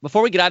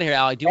 Before we get out of here,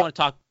 Al, I do want to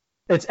talk.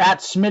 It's at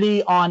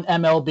Smitty on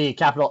MLB,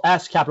 capital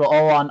S, capital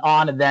O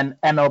on, and then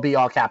MLB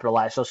all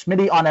capitalized. So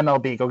Smitty on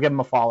MLB. Go give him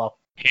a follow.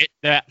 Hit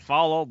that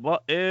follow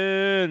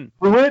button.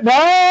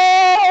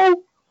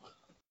 No!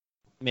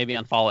 Maybe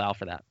unfollow Al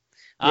for that.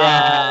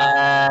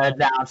 Yeah,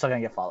 I'm still going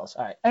to get follows.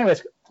 All right.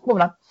 Anyways,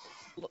 moving on.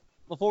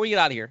 Before we get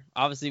out of here,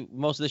 obviously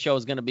most of the show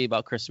is going to be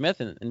about Chris Smith,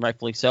 and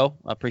rightfully so.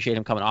 I appreciate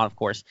him coming on, of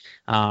course.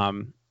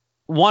 Want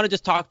to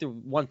just talk through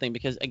one thing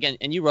because, again,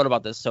 and you wrote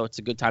about this, so it's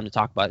a good time to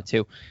talk about it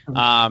too.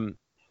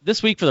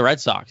 This week for the Red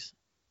Sox,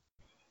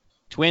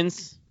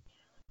 Twins,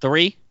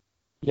 3,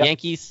 Yep.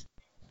 Yankees,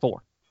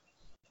 4.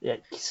 Yeah.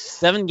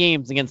 7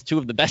 games against 2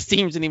 of the best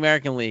teams in the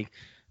American League.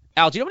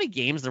 Al, do you know how many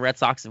games the Red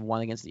Sox have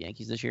won against the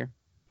Yankees this year?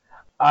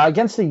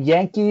 Against the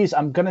Yankees,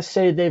 I'm going to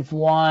say they've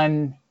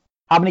won.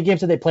 How many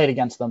games have they played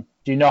against them?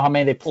 Do you know how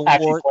many they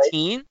actually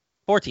played?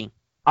 14.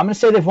 I'm going to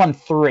say they've won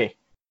 3.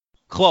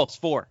 Close,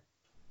 4.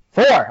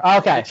 4.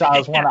 Okay, so I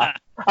was one up.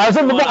 I was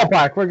in the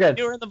ballpark. We're good.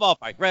 You were in the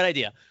ballpark. Great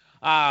idea.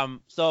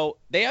 So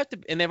they have to,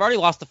 and they've already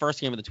lost the first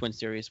game of the Twin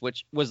Series,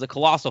 which was a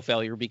colossal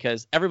failure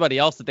because everybody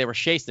else that they were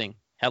chasing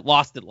had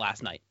lost it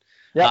last night.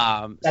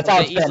 Yep. That's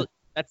how it's been.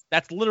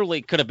 That's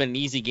literally could have been an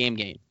easy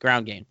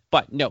ground game,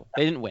 but no,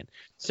 they didn't win.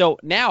 So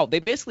now they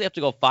basically have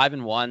to go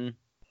 5-1,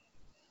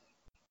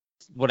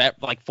 whatever,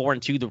 like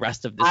 4-2 the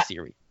rest of this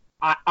series.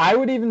 I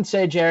would even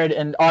say, Jared,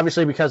 and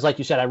obviously because, like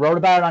you said, I wrote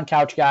about it on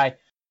Couch Guy,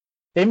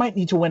 they might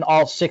need to win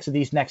all 6 of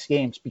these next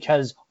games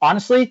because,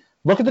 honestly,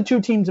 look at the 2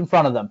 teams in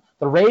front of them.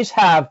 The Rays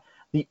have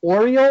the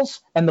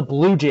Orioles and the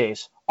Blue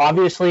Jays.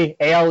 Obviously,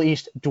 AL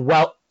East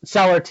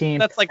seller team.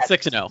 That's like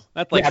 6-0.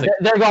 That's like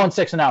they're going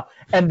 6-0.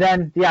 And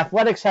then the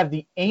Athletics have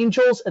the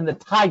Angels and the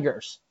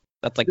Tigers.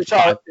 That's like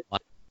 5-1.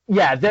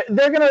 Yeah,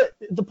 they're gonna.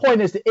 The point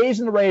is, the A's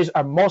and the Rays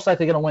are most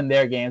likely gonna win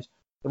their games.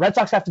 The Red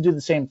Sox have to do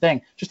the same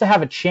thing just to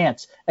have a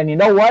chance. And you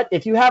know what?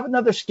 If you have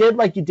another skid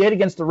like you did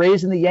against the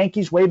Rays and the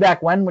Yankees way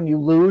back when you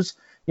lose,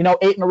 8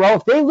 in a row,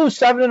 if they lose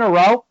 7 in a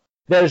row,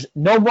 there's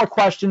no more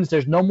questions.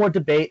 There's no more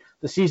debate.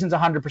 The season's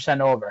 100%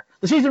 over.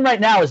 The season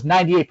right now is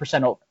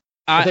 98% over.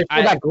 But there's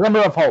still that glimmer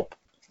of hope.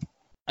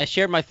 I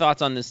shared my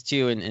thoughts on this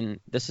too, and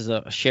this is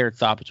a shared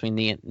thought between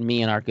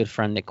me and our good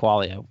friend Nick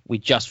Qualia. We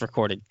just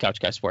recorded Couch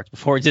Guy Sports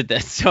before we did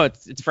this, so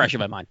it's fresh in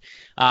my mind.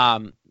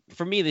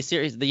 For me,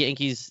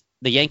 the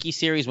Yankee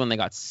series when they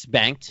got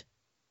spanked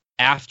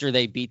after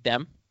they beat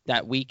them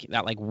that week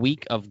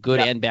of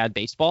good and bad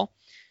baseball.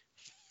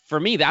 For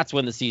me, that's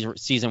when the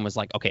season was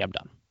like, okay, I'm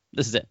done.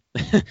 This is it.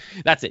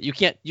 That's it. You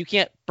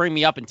can't bring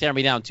me up and tear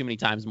me down too many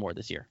times more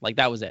this year. Like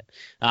that was it.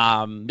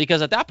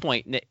 Because at that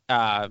point,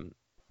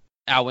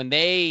 when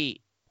they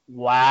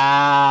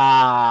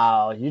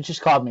Wow, you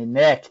just called me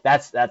Nick.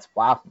 That's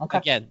wow. Okay.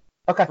 Again,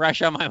 okay.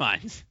 Fresh on my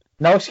mind.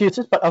 No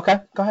excuses, but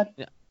okay. Go ahead.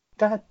 Yeah.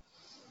 Go ahead.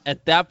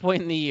 At that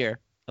point in the year,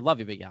 I love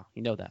you, Big Al.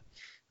 You know that.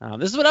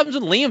 This is what happens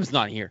when Liam's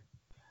not here.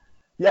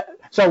 Yeah.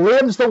 So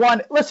Liam's the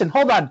one. Listen,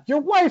 hold on. Your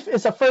wife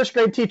is a first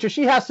grade teacher.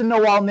 She has to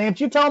know all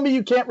names. You telling me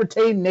you can't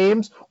retain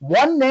names?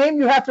 One name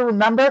you have to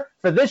remember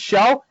for this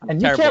show,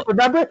 and you can't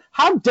remember it?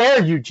 How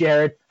dare you,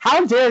 Jared?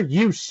 How dare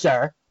you,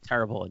 sir?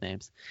 Terrible at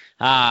names.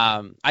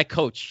 I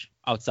coach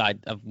outside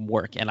of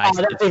work, and that's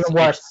even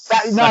worse.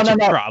 No.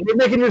 You're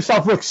making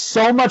yourself look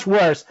so much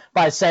worse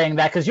by saying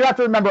that, because you have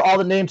to remember all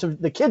the names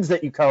of the kids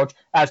that you coach,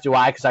 as do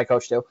I, because I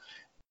coach too.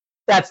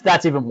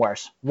 That's even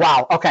worse.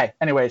 Wow. Okay.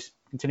 Anyways,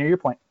 continue your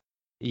point.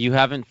 You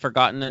haven't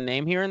forgotten a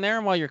name here and there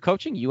while you're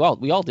coaching?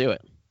 We all do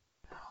it.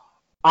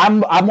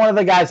 I'm one of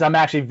the guys. I'm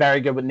actually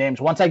very good with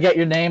names. Once I get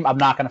your name, I'm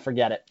not going to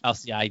forget it. Oh,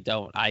 see, I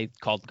don't. I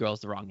called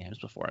girls the wrong names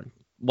before.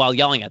 While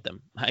yelling at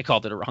them, I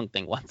called it a wrong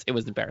thing once. It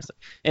was embarrassing.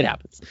 It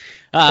happens.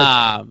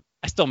 I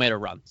still made a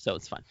run, so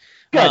it's fine.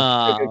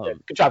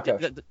 Good job,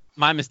 Coach.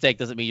 My mistake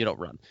doesn't mean you don't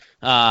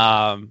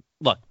run.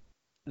 Look,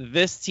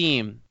 this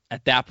team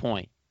at that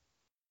point,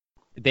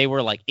 they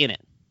were like in it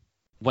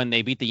when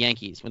they beat the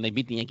Yankees. When they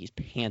beat the Yankees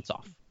pants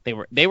off.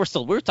 They were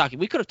still. We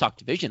could have talked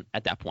division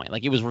at that point.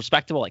 Like it was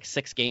respectable, like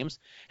 6 games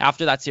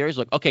after that series.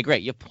 Like, okay,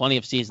 great, you have plenty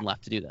of season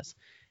left to do this.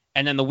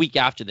 And then the week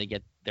after, they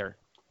get their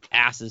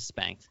asses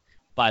spanked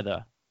by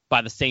the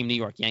same New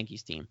York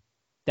Yankees team.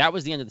 That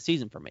was the end of the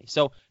season for me.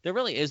 So there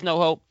really is no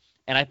hope.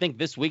 And I think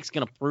this week's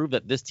going to prove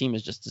that this team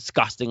is just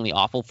disgustingly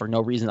awful for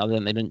no reason other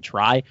than they didn't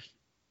try.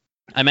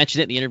 I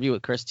mentioned it in the interview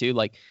with Chris too.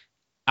 Like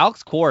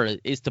Alex Cora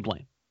is to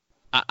blame.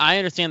 I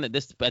understand that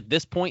at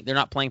this point they're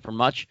not playing for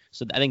much,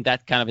 so I think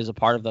that kind of is a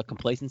part of the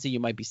complacency you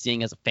might be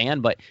seeing as a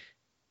fan. But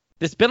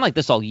it's been like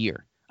this all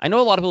year. I know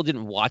a lot of people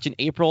didn't watch in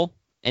April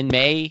and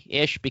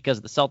May-ish because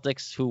of the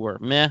Celtics, who were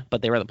meh,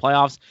 but they were in the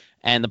playoffs,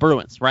 and the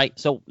Bruins, right?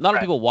 So a lot of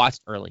people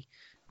watched early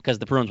because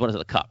the Bruins went to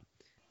the Cup.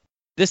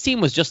 This team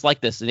was just like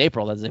this in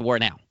April as they were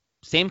now.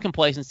 Same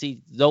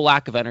complacency, no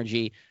lack of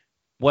energy.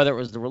 Whether it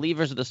was the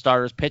relievers or the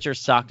starters, pitchers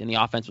sucked, and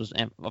the offense was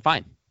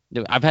fine.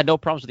 I've had no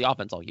problems with the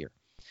offense all year.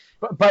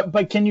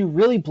 But can you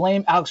really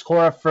blame Alex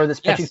Cora for this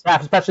pitching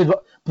staff, especially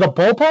the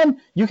bullpen?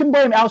 You can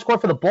blame Alex Cora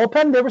for the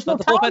bullpen. There was no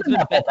talent in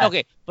that bullpen.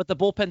 Okay, but the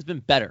bullpen's been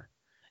better.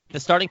 The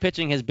starting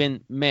pitching has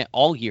been meh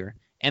all year,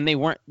 and they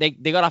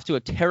got off to a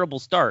terrible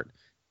start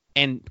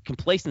and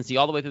complacency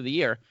all the way through the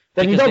year.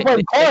 Then you don't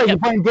blame Cora, you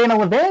blame Dana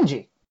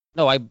Lavangie.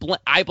 No, I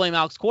blame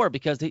Alex Cora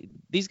because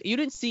you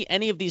didn't see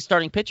any of these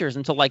starting pitchers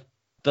until like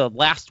the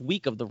last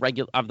week of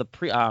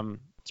the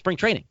spring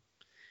training.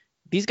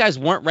 These guys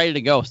weren't ready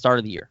to go start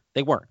of the year.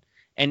 They weren't.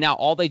 And now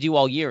all they do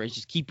all year is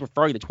just keep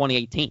referring to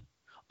 2018.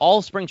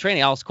 All spring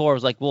training, Alex Cora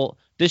was like, well,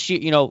 this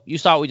year, you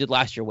saw what we did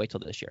last year. Wait till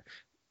this year.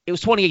 It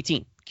was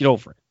 2018. Get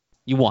over it.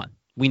 You won.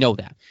 We know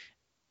that.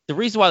 The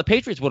reason why the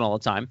Patriots win all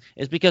the time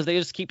is because they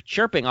just keep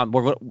chirping on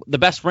the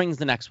best ring's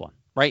the next one,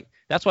 right?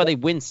 That's why they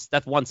win.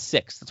 That's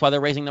 1-6. That's why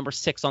they're raising number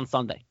 6 on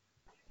Sunday.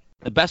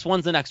 The best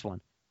one's the next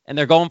one, and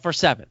they're going for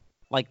 7.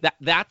 Like that.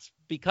 That's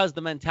because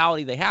the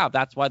mentality they have.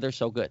 That's why they're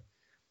so good.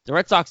 The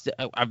Red Sox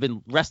have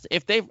been rested.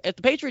 If the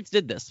Patriots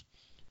did this,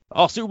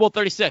 Super Bowl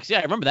 36. Yeah,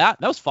 I remember that.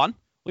 That was fun.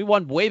 We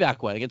won way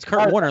back when against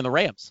Kurt Warner and the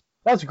Rams.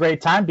 That was a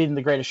great time, beating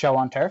the greatest show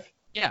on turf.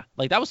 Yeah,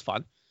 like that was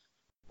fun.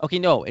 Okay,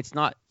 no, it's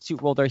not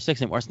Super Bowl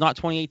 36 anymore. It's not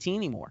 2018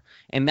 anymore.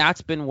 And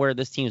that's been where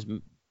this team's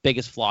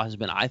biggest flaw has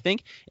been, I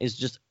think, is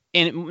just,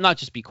 and not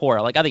just be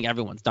Cora. Like, I think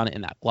everyone's done it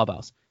in that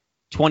clubhouse.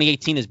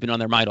 2018 has been on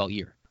their mind all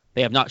year.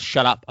 They have not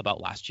shut up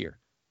about last year.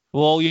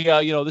 Well,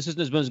 yeah, this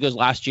isn't as good as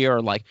last year.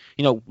 Or like,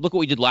 look what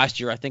we did last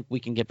year. I think we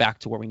can get back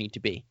to where we need to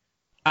be.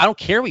 I don't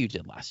care what you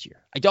did last year.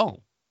 I don't.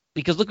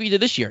 Because look what you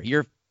did this year.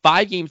 You're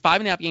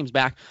 5.5 games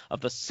back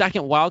of the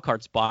second wild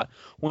card spot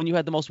when you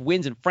had the most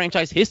wins in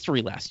franchise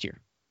history last year.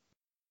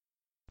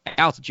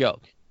 Now it's a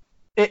joke.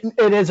 It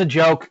is a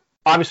joke.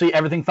 Obviously,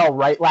 everything fell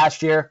right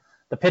last year.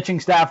 The pitching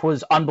staff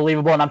was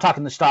unbelievable, and I'm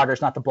talking the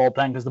starters, not the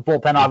bullpen, because the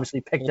bullpen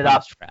obviously picked it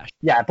up. Trash.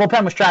 Yeah,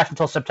 bullpen was trash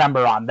until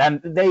September on. Then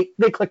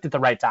they clicked at the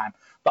right time.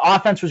 The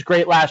offense was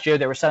great last year.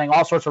 They were setting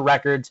all sorts of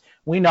records.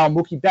 We know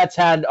Mookie Betts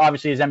had,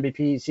 obviously, his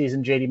MVP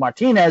season. JD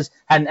Martinez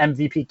had an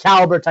MVP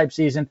caliber type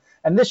season.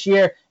 And this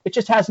year, it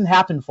just hasn't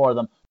happened for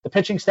them. The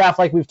pitching staff,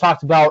 like we've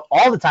talked about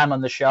all the time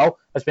on the show,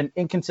 has been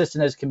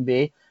inconsistent as can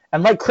be.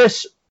 And like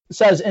Chris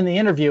says in the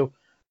interview,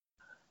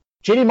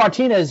 JD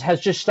Martinez has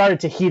just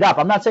started to heat up.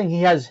 I'm not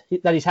saying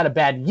that he's had a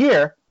bad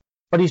year,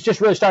 but he's just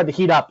really started to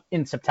heat up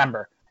in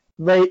September,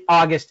 late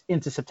August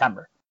into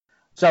September.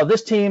 So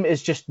this team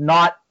is just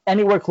not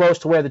anywhere close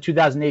to where the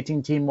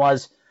 2018 team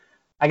was.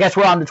 I guess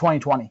we're on to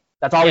 2020.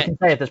 That's all we can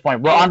say at this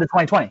point. We're on to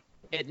 2020.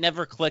 It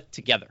never clicked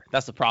together.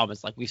 That's the problem.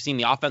 It's like we've seen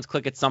the offense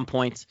click at some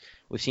points.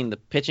 We've seen the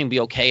pitching be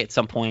okay at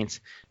some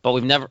points. But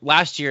we've never –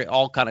 last year it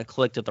all kind of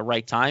clicked at the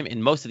right time,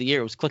 and most of the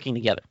year it was clicking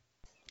together.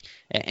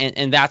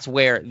 And that's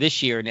where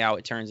this year now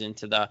it turns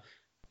into the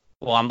 –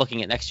 well, I'm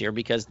looking at next year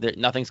because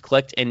nothing's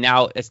clicked, and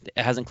now it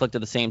hasn't clicked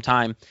at the same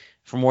time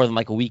for more than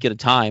like a week at a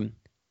time,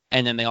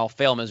 and then they all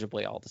fail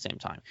miserably all at the same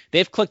time.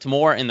 They've clicked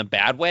more in the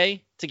bad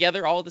way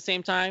together all at the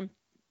same time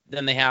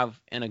than they have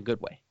in a good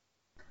way.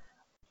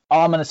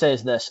 All I'm going to say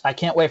is this. I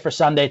can't wait for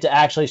Sunday to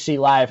actually see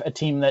live a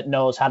team that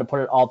knows how to put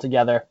it all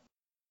together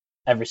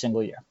every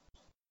single year.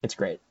 It's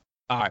great.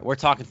 All right, we're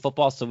talking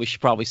football, so we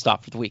should probably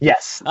stop for the week.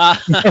 Yes.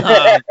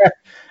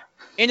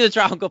 Into the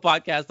Triangle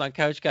Podcast on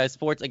Couch Guys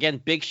Sports. Again,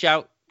 big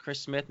shout, Chris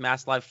Smith,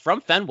 Mass Live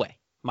from Fenway,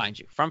 mind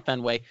you, from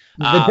Fenway.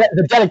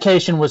 The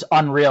dedication was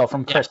unreal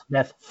from Chris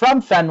Smith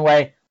from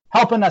Fenway,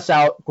 helping us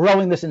out,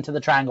 growing this into the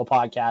Triangle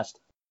Podcast.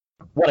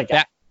 What a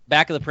guy.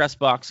 Back of the press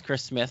box,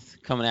 Chris Smith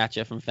coming at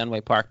you from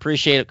Fenway Park.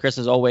 Appreciate it, Chris,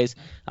 as always.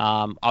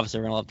 Obviously,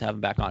 we're going to love to have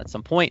him back on at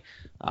some point.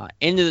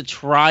 Into the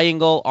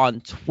Triangle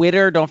on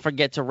Twitter. Don't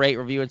forget to rate,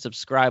 review, and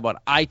subscribe on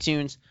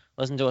iTunes.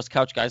 Listen to us,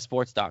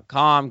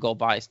 CouchGuysSports.com. Go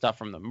buy stuff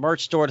from the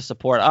merch store to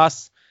support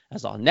us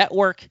as a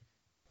network.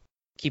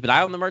 Keep an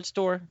eye on the merch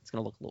store. It's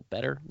going to look a little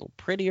better, a little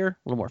prettier, a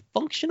little more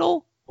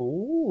functional.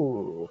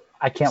 Ooh,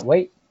 I can't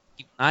wait.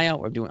 Keep an eye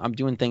out. I'm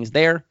doing things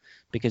there.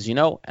 Because,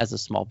 as a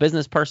small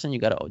business person, you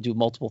got to do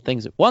multiple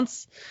things at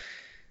once.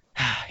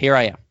 Here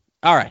I am.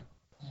 All right.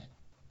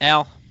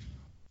 Al,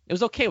 it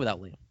was okay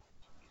without Liam.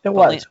 It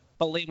was.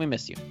 But Liam, we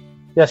miss you.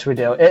 Yes, we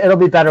do. It'll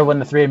be better when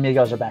the three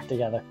amigos are back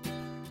together.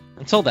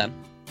 Until then,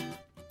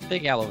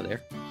 Big Al over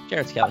there.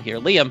 Jared Scally here.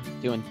 Liam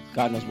doing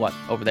God knows what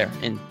over there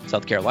in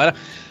South Carolina.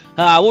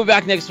 We'll be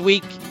back next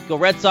week. Go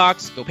Red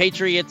Sox. Go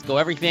Patriots. Go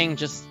everything.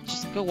 Just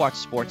go watch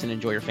sports and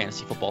enjoy your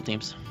fantasy football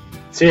teams.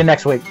 See you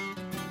next week.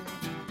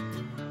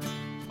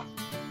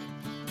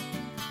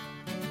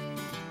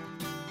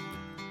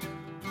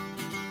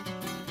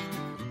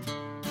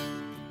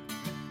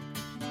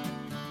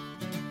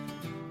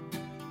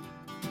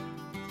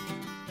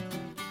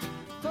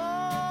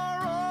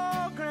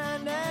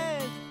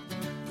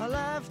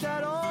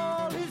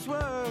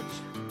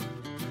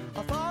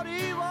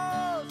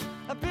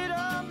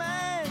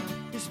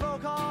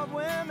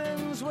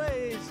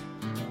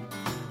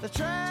 The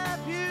trap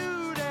you